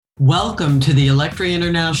Welcome to the Electri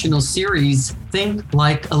International series, Think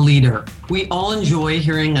Like a Leader. We all enjoy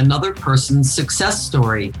hearing another person's success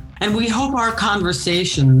story, and we hope our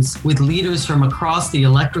conversations with leaders from across the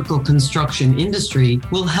electrical construction industry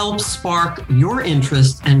will help spark your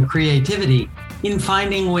interest and creativity in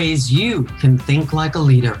finding ways you can think like a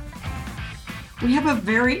leader. We have a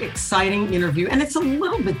very exciting interview, and it's a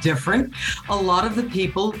little bit different. A lot of the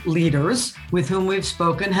people, leaders with whom we've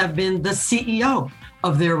spoken, have been the CEO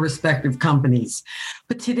of their respective companies.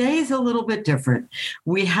 But today is a little bit different.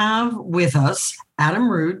 We have with us Adam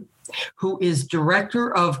Rood, who is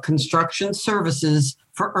Director of Construction Services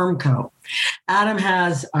for ERMCO. Adam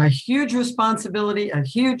has a huge responsibility, a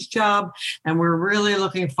huge job, and we're really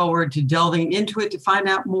looking forward to delving into it to find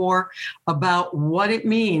out more about what it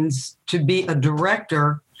means to be a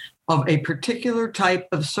director of a particular type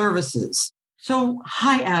of services. So,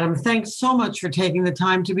 hi, Adam. Thanks so much for taking the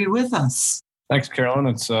time to be with us. Thanks, Carolyn.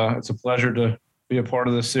 It's a pleasure to be a part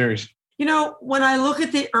of this series. You know, when I look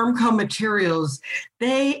at the ERMCO materials,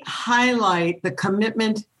 they highlight the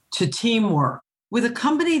commitment to teamwork. With a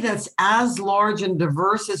company that's as large and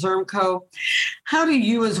diverse as ERMCO, how do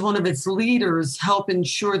you, as one of its leaders, help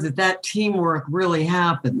ensure that teamwork really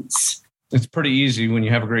happens? It's pretty easy when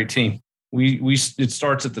you have a great team. It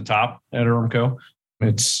starts at the top at ERMCO.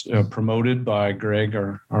 It's promoted by Greg,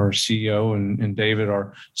 our CEO, and David,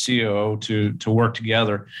 our COO, to work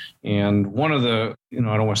together. And one of the, I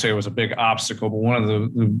don't want to say it was a big obstacle, but one of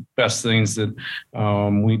the best things that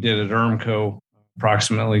we did at ERMCO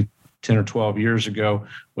approximately 10 or 12 years ago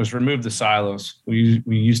was remove the silos. We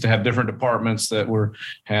used to have different departments that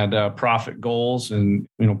had profit goals, and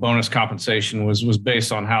bonus compensation was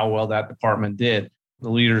based on how well that department did. The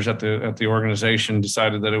leaders at the organization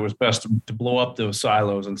decided that it was best to blow up those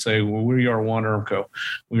silos and say, well, we are one ERMCO.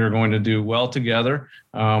 We are going to do well together,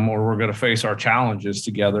 or we're going to face our challenges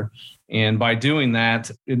together. And by doing that,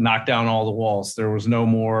 it knocked down all the walls. There was no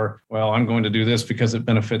more, well, I'm going to do this because it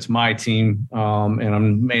benefits my team, and I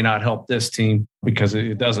may not help this team because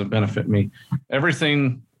it doesn't benefit me.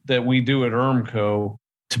 Everything that we do at ERMCO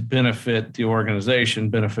to benefit the organization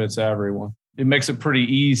benefits everyone. It makes it pretty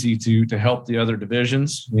easy to help the other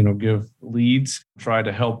divisions, give leads, try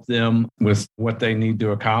to help them with what they need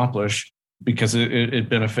to accomplish because it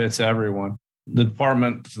benefits everyone. The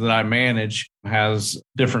department that I manage has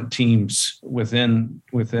different teams within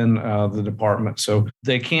the department, so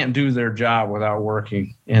they can't do their job without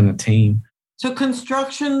working in a team. So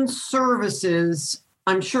construction services,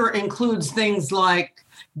 I'm sure, includes things like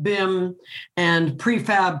BIM and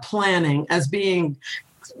prefab planning as being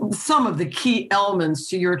some of the key elements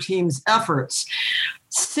to your team's efforts.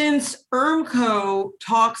 Since ERMCO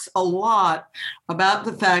talks a lot about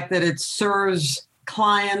the fact that it serves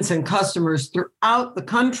clients and customers throughout the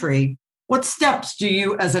country, what steps do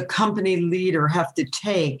you as a company leader have to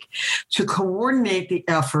take to coordinate the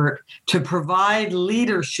effort to provide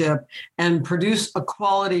leadership and produce a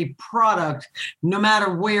quality product no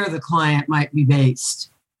matter where the client might be based?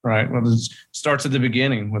 Right. Well, it starts at the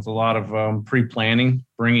beginning with a lot of pre-planning,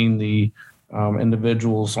 bringing the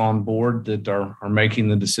individuals on board that are making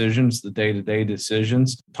the decisions, the day-to-day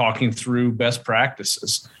decisions, talking through best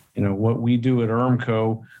practices. What we do at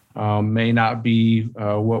ERMCO may not be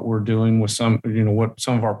what we're doing with what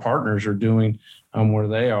some of our partners are doing where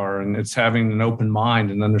they are. And it's having an open mind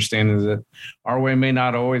and understanding that our way may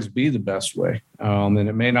not always be the best way. And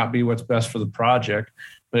it may not be what's best for the project.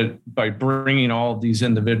 But by bringing all of these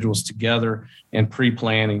individuals together and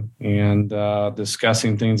pre-planning and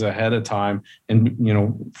discussing things ahead of time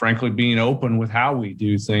and, frankly, being open with how we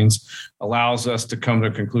do things allows us to come to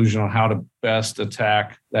a conclusion on how to best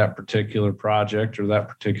attack that particular project or that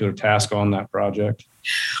particular task on that project.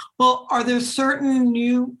 Well, are there certain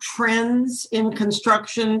new trends in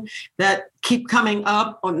construction that keep coming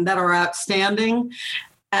up that are outstanding?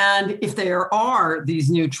 And if there are these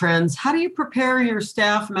new trends, how do you prepare your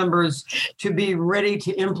staff members to be ready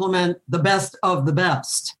to implement the best of the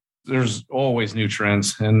best? There's always new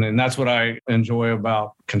trends. And that's what I enjoy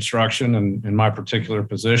about construction and in my particular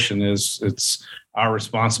position is it's our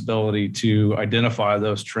responsibility to identify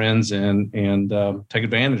those trends and take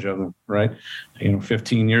advantage of them, right?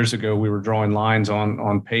 15 years ago, we were drawing lines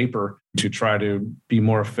on paper to try to be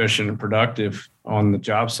more efficient and productive on the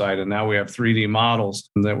job site. And now we have 3D models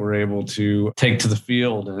that we're able to take to the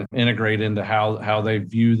field and integrate into how they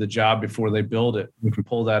view the job before they build it. We can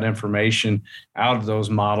pull that information out of those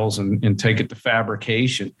models and take it to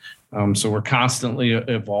fabrication. So we're constantly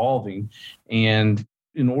evolving. And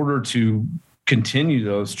in order to continue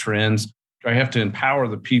those trends, I have to empower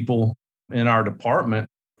the people in our department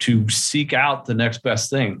to seek out the next best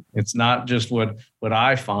thing. It's not just what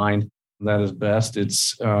I find that is best.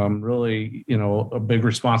 It's really, a big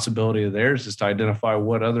responsibility of theirs is to identify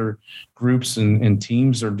what other groups and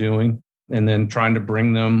teams are doing, and then trying to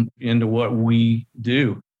bring them into what we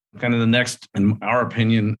do. Kind of the next, in our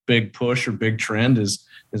opinion, big push or big trend is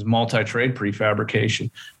multi-trade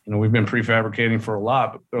prefabrication. We've been prefabricating for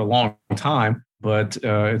a long time, but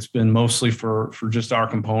it's been mostly for just our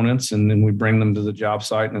components, and then we bring them to the job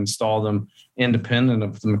site and install them independent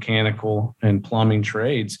of the mechanical and plumbing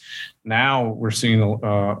trades. Now we're seeing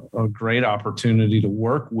a great opportunity to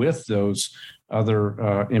work with those other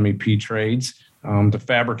MEP trades to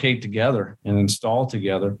fabricate together and install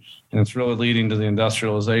together. And it's really leading to the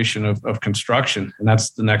industrialization of construction. And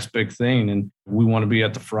that's the next big thing. And we want to be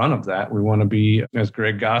at the front of that. We want to be, as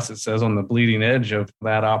Greg Gossett says, on the bleeding edge of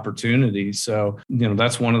that opportunity. So,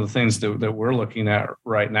 that's one of the things that we're looking at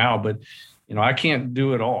right now. But, I can't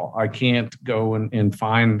do it all. I can't go and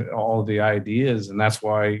find all the ideas. And that's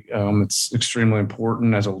why it's extremely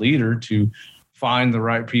important as a leader to find the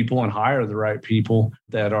right people and hire the right people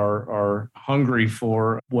that are hungry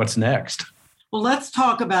for what's next. Well, let's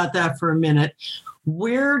talk about that for a minute.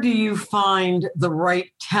 Where do you find the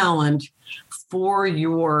right talent for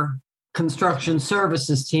your construction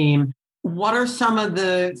services team? What are some of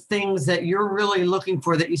the things that you're really looking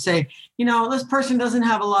for that you say, this person doesn't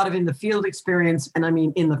have a lot of in the field experience, and I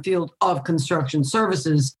mean in the field of construction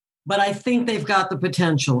services, but I think they've got the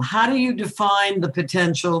potential. How do you define the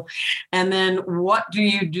potential? And then what do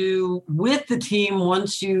you do with the team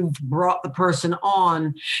once you've brought the person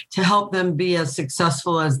on to help them be as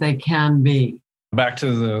successful as they can be? Back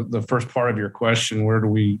to the first part of your question, where do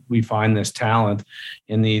we find this talent?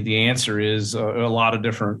 And the answer is a lot of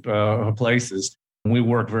different places. We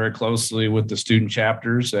work very closely with the student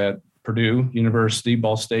chapters at Purdue University,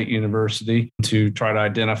 Ball State University, to try to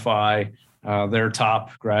identify their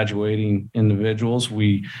top graduating individuals.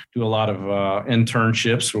 We do a lot of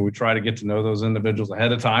internships where we try to get to know those individuals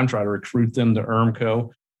ahead of time, try to recruit them to ERMCO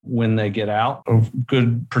when they get out. A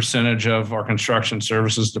good percentage of our construction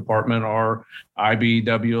services department are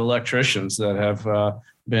IBEW electricians that have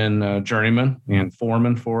been journeymen and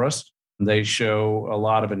foremen for us. They show a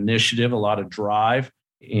lot of initiative, a lot of drive,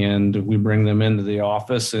 and we bring them into the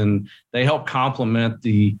office, and they help complement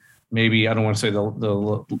maybe, I don't want to say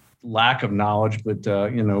the lack of knowledge, but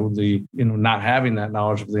not having that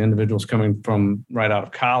knowledge of the individuals coming from right out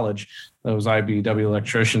of college. Those IBEW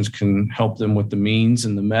electricians can help them with the means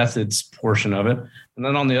and the methods portion of it. And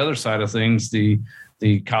then on the other side of things, the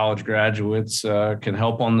college graduates can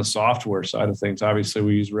help on the software side of things. Obviously,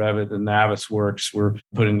 we use Revit and Navisworks. We're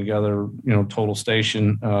putting together, total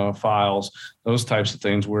station files, those types of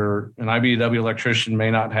things, where an IBEW electrician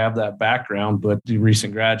may not have that background, but the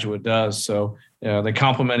recent graduate does. So they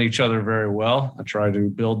complement each other very well. I try to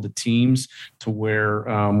build the teams to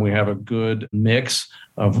where we have a good mix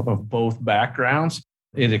of both backgrounds.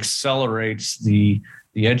 It accelerates the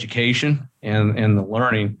education and the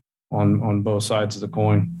learning on both sides of the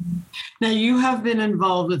coin. Now, you have been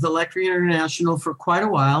involved with Electri International for quite a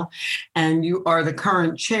while, and you are the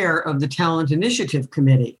current chair of the Talent Initiative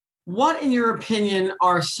Committee. What, in your opinion,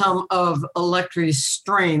 are some of Electri's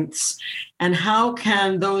strengths, and how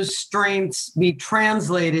can those strengths be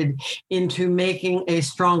translated into making a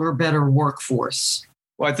stronger, better workforce?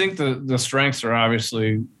 Well, I think the strengths are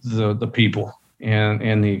obviously the people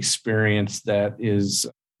and the experience that is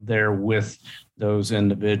there with those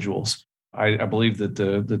individuals. I believe that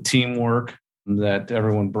the teamwork that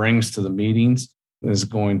everyone brings to the meetings is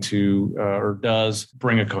going to or does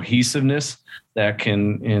bring a cohesiveness that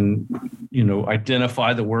can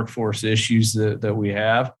identify the workforce issues that we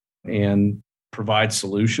have and provide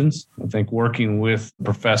solutions. I think working with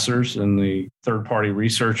professors and the third-party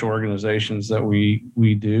research organizations that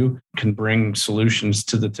we do can bring solutions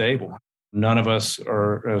to the table. None of us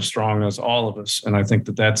are as strong as all of us. And I think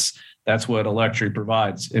that's what Electri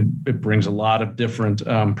provides. It brings a lot of different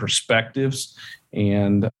perspectives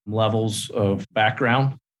and levels of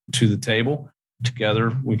background to the table.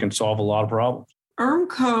 Together, we can solve a lot of problems.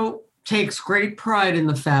 ERMCO takes great pride in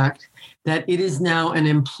the fact that it is now an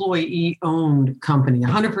employee-owned company,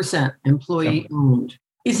 100% employee-owned.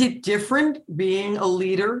 Is it different being a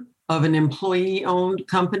leader of an employee-owned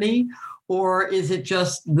company? Or is it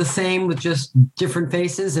just the same with just different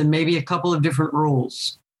faces and maybe a couple of different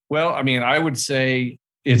rules? Well, I mean, I would say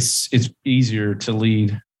it's easier to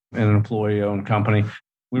lead an employee-owned company.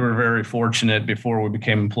 We were very fortunate before we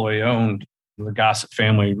became employee-owned. The Gossett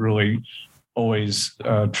family really always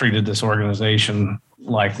treated this organization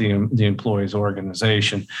like the employees'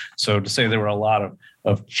 organization. So to say there were a lot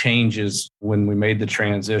of changes when we made the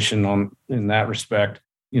transition in that respect,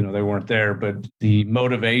 they weren't there, but the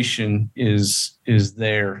motivation is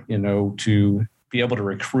there, to be able to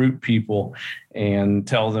recruit people and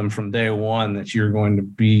tell them from day one that you're going to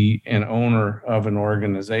be an owner of an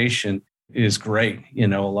organization is great. A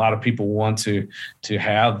lot of people want to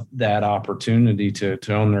have that opportunity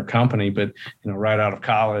to own their company, but right out of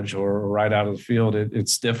college or right out of the field,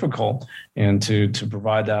 it's difficult. And to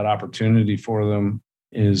provide that opportunity for them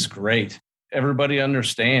is great. Everybody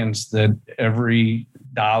understands that every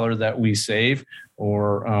dollar that we save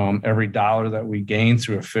or every dollar that we gain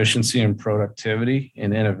through efficiency and productivity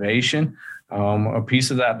and innovation, a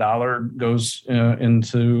piece of that dollar goes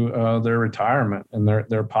into their retirement and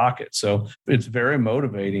their pocket. So it's very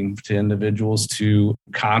motivating to individuals to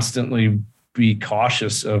constantly be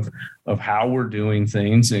cautious of how we're doing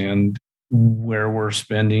things and where we're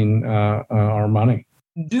spending our money.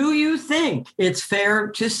 Do you think it's fair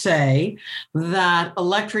to say that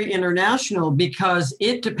Electri International, because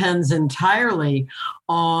it depends entirely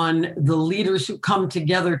on the leaders who come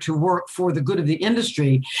together to work for the good of the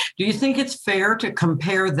industry, do you think it's fair to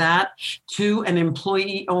compare that to an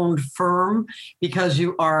employee-owned firm, because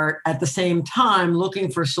you are at the same time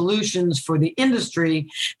looking for solutions for the industry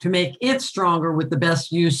to make it stronger with the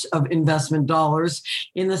best use of investment dollars,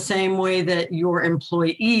 in the same way that your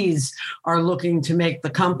employees are looking to make the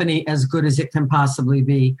company as good as it can possibly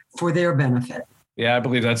be for their benefit? Yeah, I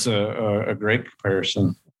believe that's a great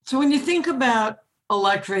comparison. So when you think about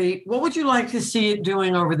Electri, what would you like to see it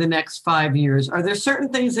doing over the next 5 years? Are there certain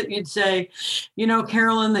things that you'd say,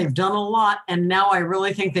 Carolyn, they've done a lot, and now I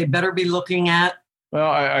really think they better be looking at? Well,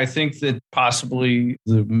 I think that possibly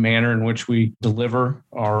the manner in which we deliver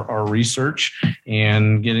our research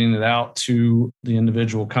and getting it out to the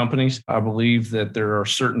individual companies. I believe that there are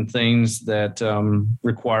certain things that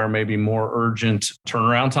require maybe more urgent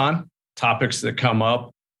turnaround time, topics that come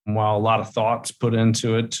up. While a lot of thoughts put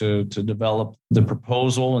into it to develop the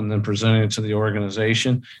proposal and then presenting it to the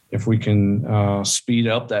organization, if we can speed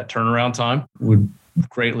up that turnaround time, would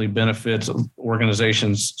greatly benefit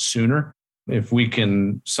organizations sooner. If we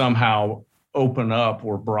can somehow open up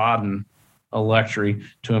or broaden Electri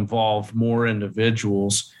to involve more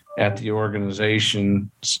individuals at the organization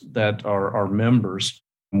that are members,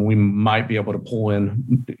 we might be able to pull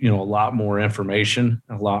in, a lot more information,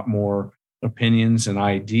 a lot more opinions and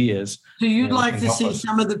ideas. So you'd like to see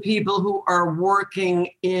some of the people who are working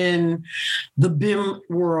in the BIM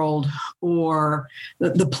world or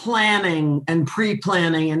the planning and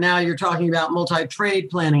pre-planning, and now you're talking about multi-trade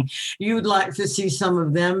planning. You'd like to see some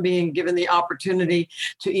of them being given the opportunity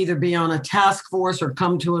to either be on a task force or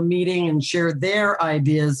come to a meeting and share their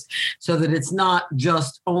ideas, so that it's not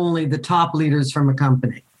just only the top leaders from a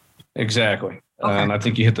company. Exactly. Okay. And I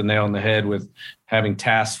think you hit the nail on the head with having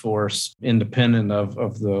task force independent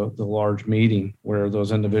of the large meeting, where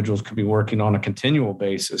those individuals could be working on a continual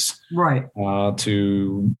basis, right,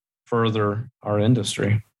 to further our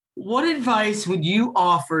industry. What advice would you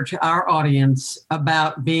offer to our audience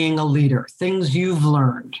about being a leader, things you've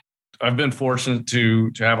learned? I've been fortunate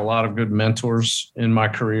to have a lot of good mentors in my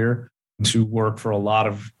career, to work for a lot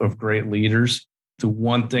of great leaders. The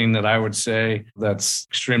one thing that I would say that's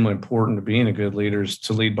extremely important to being a good leader is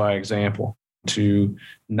to lead by example, to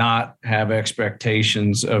not have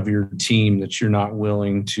expectations of your team that you're not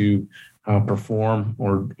willing to perform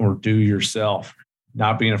or do yourself,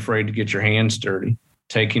 not being afraid to get your hands dirty,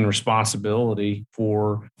 taking responsibility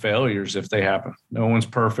for failures if they happen. No one's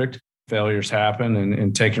perfect. Failures happen,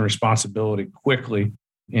 and taking responsibility quickly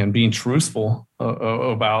and being truthful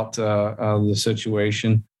about the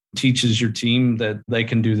situation teaches your team that they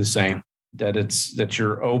can do the same, that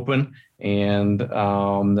you're open and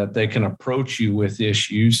that they can approach you with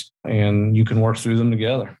issues and you can work through them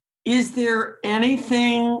together. Is there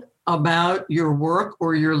anything about your work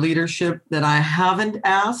or your leadership that I haven't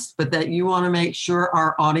asked, but that you want to make sure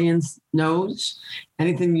our audience knows?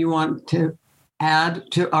 Anything you want to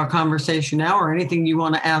add to our conversation now, or anything you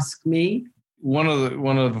want to ask me? One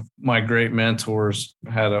of my great mentors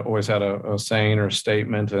always had a saying or a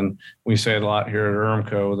statement, and we say it a lot here at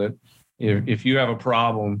ERMCO, that if you have a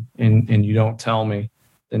problem and you don't tell me,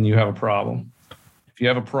 then you have a problem. If you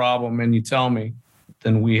have a problem and you tell me,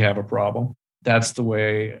 then we have a problem. That's the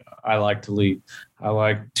way I like to lead. I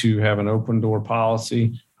like to have an open door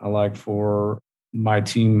policy. I like for my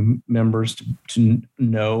team members to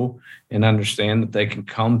know and understand that they can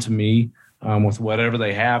come to me with whatever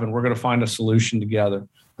they have, and we're going to find a solution together,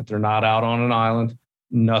 that they're not out on an island,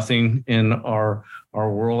 nothing in our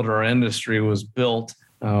world, our industry was built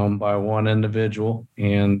by one individual,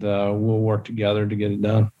 and we'll work together to get it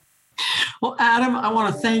done. Well, Adam, I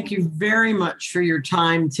want to thank you very much for your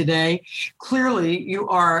time today. Clearly, you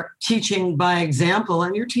are teaching by example,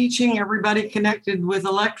 and you're teaching everybody connected with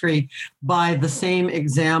Electri by the same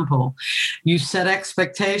example. You set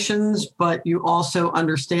expectations, but you also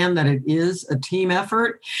understand that it is a team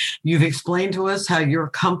effort. You've explained to us how your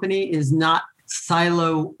company is not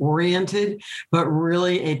silo-oriented, but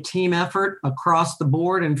really a team effort across the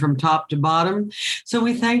board and from top to bottom. So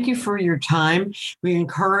we thank you for your time. We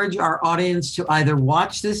encourage our audience to either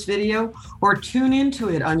watch this video or tune into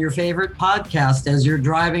it on your favorite podcast as you're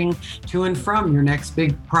driving to and from your next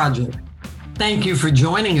big project. Thank you for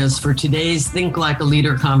joining us for today's Think Like a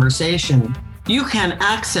Leader conversation. You can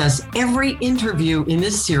access every interview in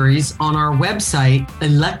this series on our website,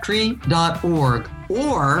 electri.org,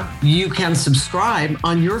 or you can subscribe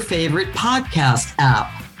on your favorite podcast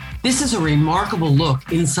app. This is a remarkable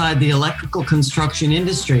look inside the electrical construction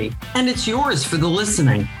industry, and it's yours for the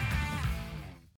listening.